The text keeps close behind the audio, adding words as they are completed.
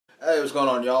Hey, what's going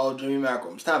on, y'all? Jimmy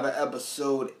Macro. It's time for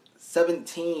episode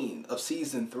 17 of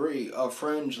season 3 of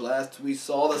Fringe. Last we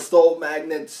saw the soul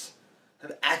magnets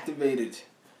have activated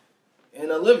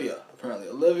in Olivia, apparently.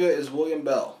 Olivia is William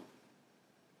Bell.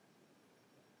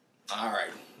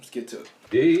 Alright, let's get to it.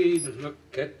 Hey, look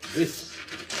at this.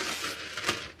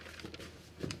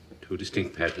 Two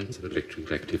distinct patterns of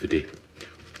electrical activity.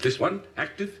 This one,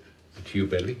 active, Q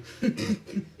belly.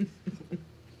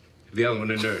 The other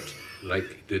one inert,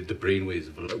 like the brainwaves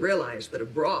of I realized that a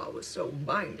bra was so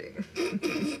binding.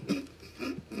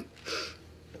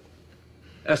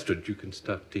 Astrid, you can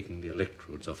start taking the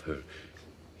electrodes off her.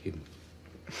 Him.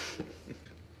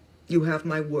 You have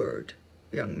my word,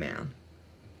 young man.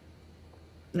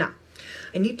 Now,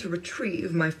 I need to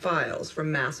retrieve my files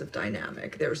from Massive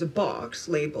Dynamic. There's a box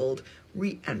labeled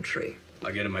re-entry.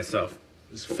 I'll get it myself.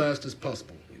 As fast as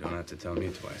possible. You don't have to tell me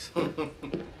twice.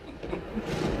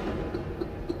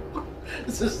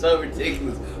 This is so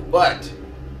ridiculous. But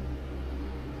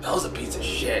that was a piece of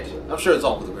shit. I'm sure it's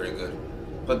all very good.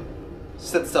 But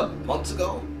set this up months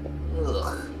ago?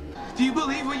 Ugh. Do you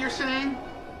believe what you're saying?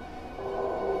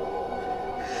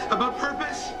 About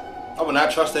purpose? I would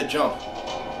not trust that jump.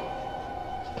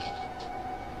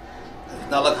 It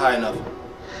does not look high enough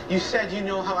You said you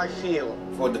know how I feel.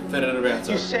 for a definitive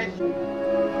answer. You said...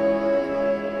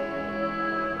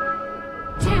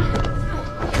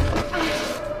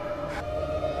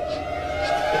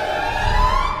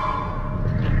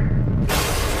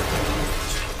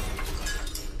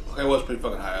 Okay, it was pretty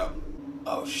fucking high up.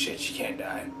 Oh shit, she can't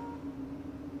die.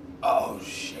 Oh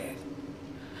shit.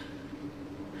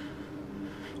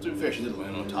 To be fair, she did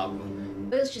land on top of him.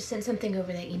 Let's just send something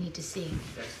over that you need to see.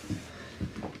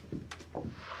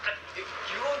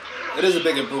 It is a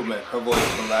big improvement, her voice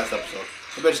from last episode.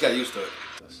 I bet she got used to it.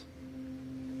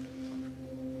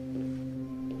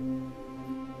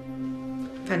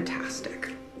 Fantastic.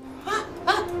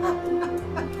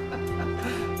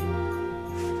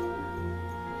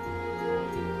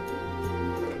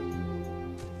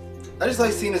 I just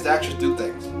like seeing this actress do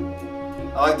things.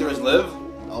 I like her as Liv.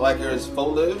 I like her as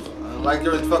faux Liv. I like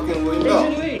her as fucking William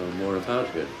Bell. More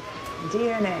about it.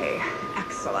 DNA.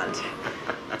 Excellent.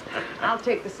 I'll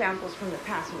take the samples from the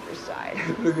passenger side.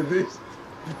 Look at this.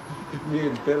 Me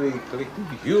and Billy collecting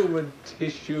human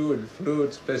tissue and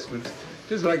fluid specimens,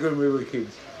 just like when we were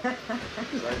kids. Glad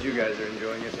you guys are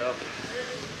enjoying yourself.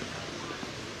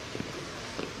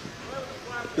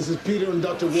 This is Peter and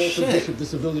Dr. Walter Bishop, the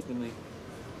civilian.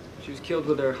 She was killed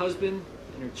with her husband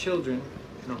and her children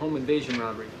in a home invasion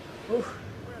robbery. Oof.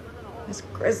 That's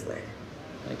grisly.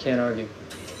 I can't argue.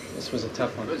 This was a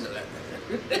tough one.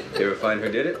 You ever find who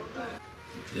did it?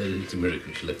 It's a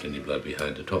miracle she left any blood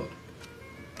behind at all.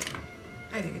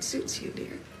 I think it suits you,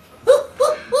 dear.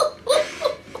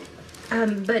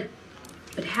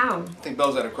 But how? I think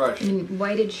Belle's got a crush. I mean,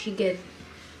 why did she get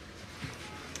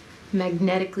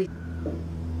magnetically?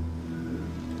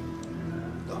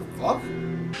 The fuck?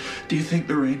 Do you think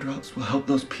the raindrops will help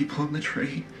those people on the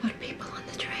train? What people on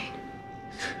the train?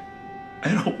 I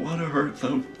don't want to hurt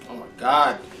them. Oh my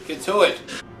god. Get to it.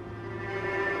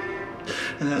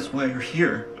 And that's why you're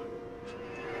here.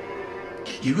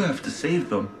 You have to save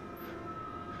them.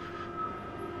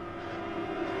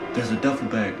 There's a duffel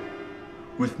bag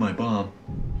with my bomb.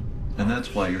 And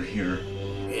that's why you're here.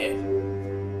 Yeah.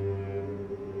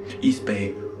 East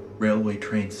Bay, Railway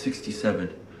Train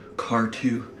 67, Car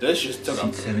 2. This just took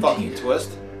a Seat 17. fucking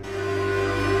twist.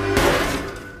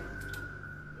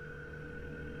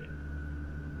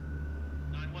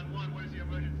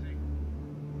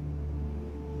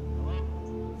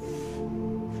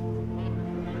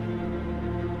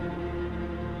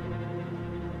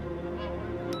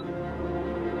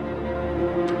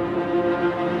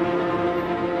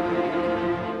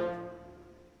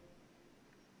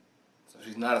 So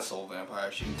she's not a soul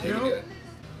vampire. She can take it in.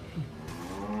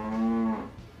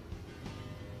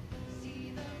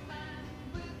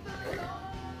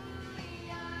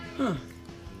 Huh.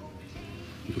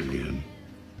 Julian.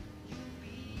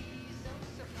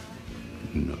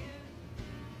 No.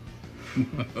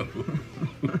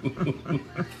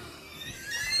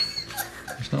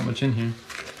 There's not much in here.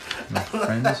 No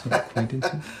friends, no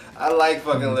acquaintances. I like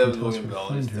fucking Nothing Liv's to us William will Bell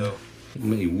find her. too. It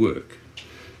may work,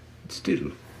 but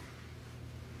still,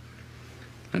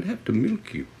 I'd have to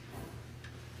milk you.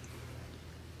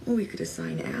 Well, we could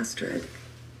assign Astrid.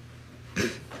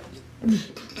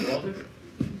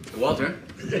 Walter?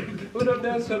 Put up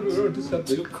that somewhere onto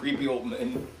something. Two creepy old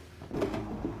men.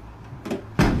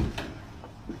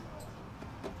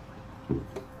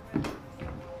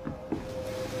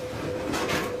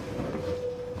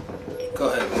 Go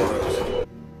ahead, Morris.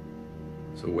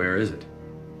 So where is it?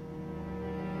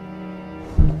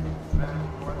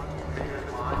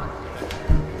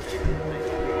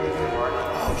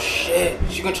 Yeah,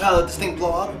 she gonna try to let this thing blow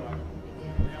up?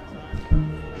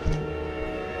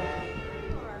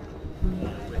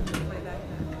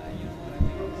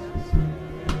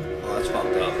 Oh, that's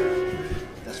fucked up.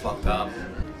 That's fucked up.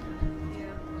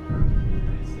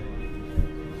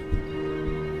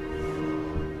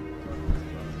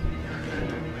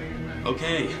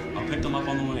 Okay, I'll pick them up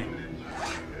on the way.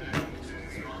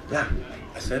 Yeah,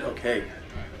 I said okay.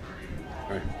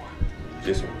 All right.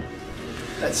 Yes, sir.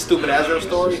 That stupid Azrael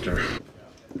story?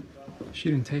 She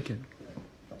didn't take it.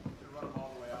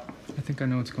 I think I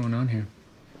know what's going on here.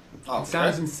 Oh, It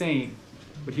sounds insane,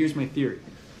 but here's my theory.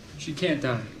 She can't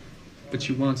die, but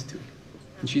she wants to.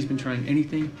 And she's been trying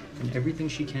anything and everything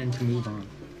she can to move on,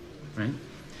 right?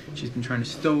 She's been trying to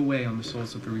stow away on the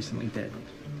souls of the recently dead,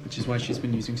 which is why she's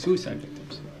been using suicide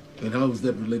victims. And how is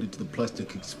that related to the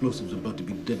plastic explosives about to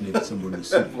be detonated somewhere in the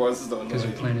city? Because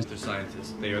her plan is They're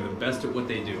scientists. They are the best at what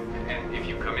they do. And if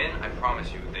you come in, I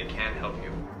promise you, they can help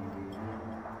you.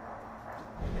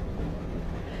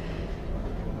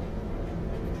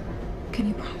 Can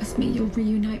you promise me you'll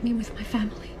reunite me with my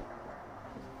family?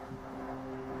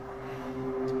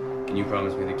 Can you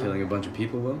promise me that killing a bunch of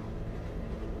people will?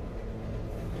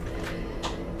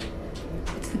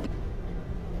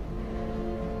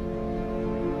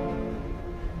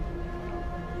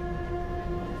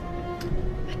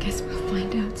 I guess we'll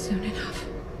find out soon enough.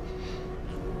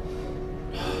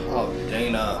 Oh,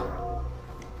 Dana.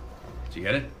 Did you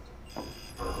get it?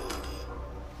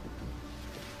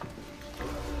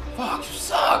 Fuck, you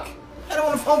suck. I don't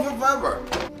want to phone for forever.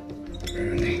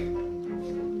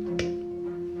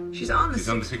 She's on the She's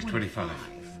on the 625.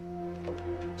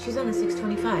 She's on the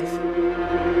 625.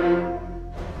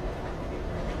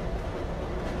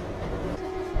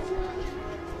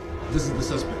 This is the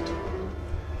suspect.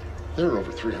 There are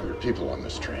over 300 people on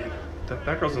this train.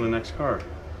 That girl's in the next car.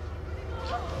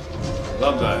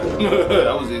 Love that.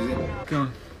 That was easy. Go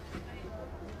on.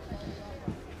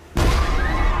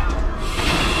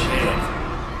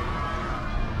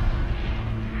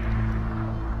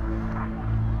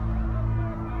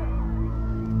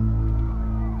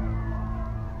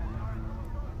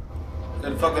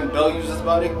 Did fucking Bell use his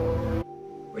body?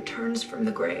 Returns from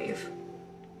the grave.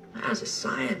 As a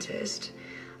scientist,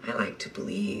 I like to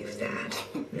believe that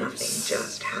nothing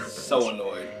just happens. So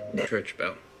annoyed. Church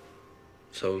bell.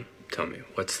 So, tell me,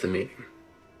 what's the meaning?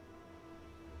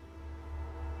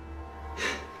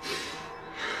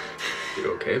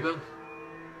 You okay, Belle?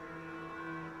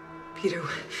 Peter,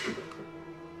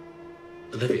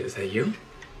 Olivia, is that you?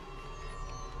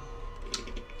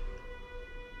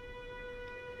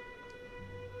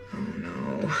 oh no.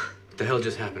 What the hell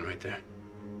just happened right there?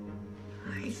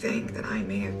 I think that I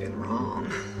may have been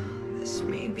wrong. This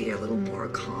may be a little more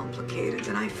complicated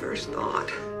than I first thought.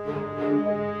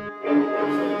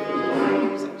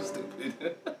 So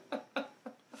stupid.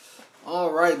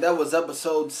 Alright, that was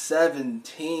episode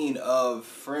 17 of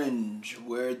Fringe.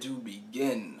 Where to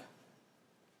begin?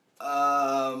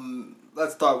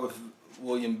 Let's start with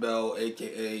William Bell,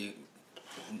 aka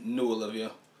New Olivia.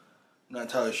 I'm not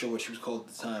entirely sure what she was called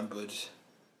at the time, but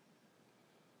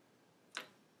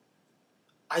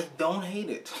I don't hate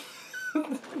it.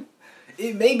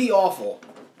 It may be awful.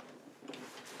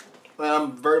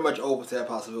 I'm very much open to that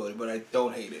possibility, but I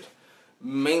don't hate it.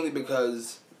 Mainly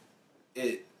because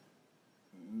it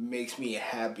makes me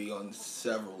happy on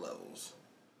several levels.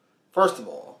 First of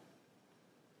all,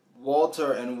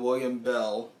 Walter and William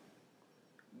Bell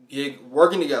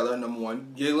working together, number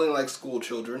one, giggling like school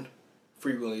children,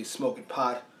 frequently smoking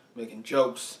pot, making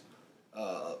jokes,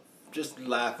 just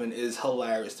laughing is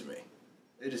hilarious to me.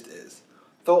 It just is.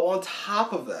 Though on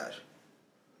top of that,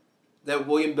 that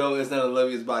William Bell is in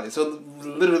Olivia's body. So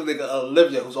literally like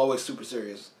Olivia, who's always super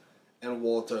serious, and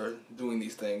Walter doing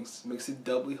these things makes it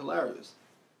doubly hilarious.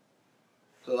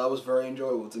 So that was very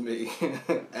enjoyable to me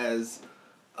as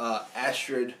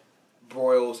Astrid,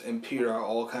 Broyles, and Peter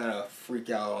all kind of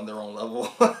freak out on their own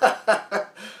level.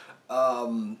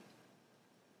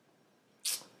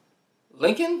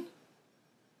 Lincoln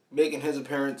making his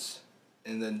appearance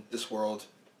in this world.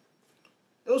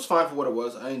 It was fine for what it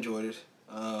was. I enjoyed it.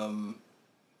 I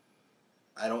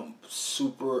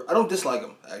don't dislike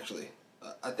him, actually.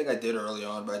 I think I did early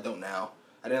on, but I don't now.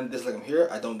 I didn't dislike him here.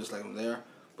 I don't dislike him there.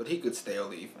 But he could stay or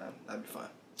leave, man. That'd be fine.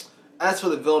 As for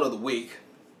the villain of the week,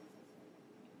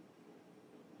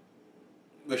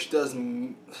 which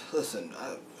doesn't... Listen,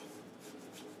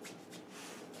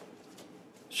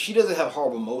 she doesn't have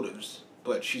horrible motives,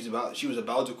 but she was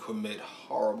about to commit a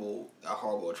horrible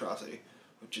atrocity,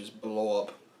 which is blow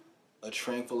up a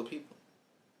train full of people.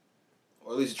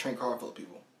 Or at least a train car full of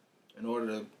people, in order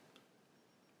to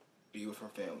be with her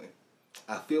family.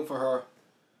 I feel for her,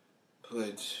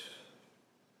 but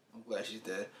I'm glad she's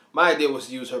dead. My idea was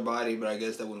to use her body, but I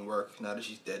guess that wouldn't work now that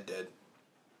she's dead.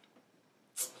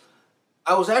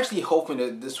 I was actually hoping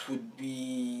that this would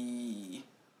be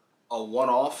a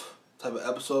one-off type of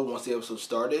episode once the episode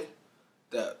started.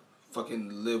 That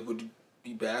fucking Liv would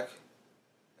be back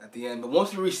at the end. But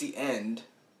once we reach the end,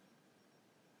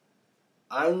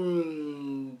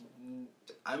 I'm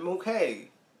okay.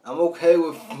 I'm okay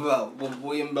with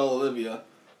William Bell Olivia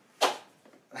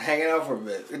hanging out for a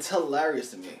bit. It's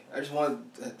hilarious to me. I just want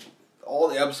all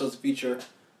the episodes to feature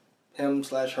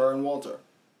him/her and Walter.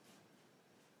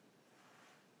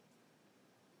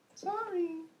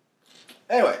 Sorry.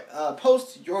 Anyway,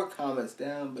 post your comments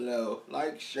down below.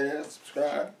 Like, share,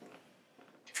 subscribe.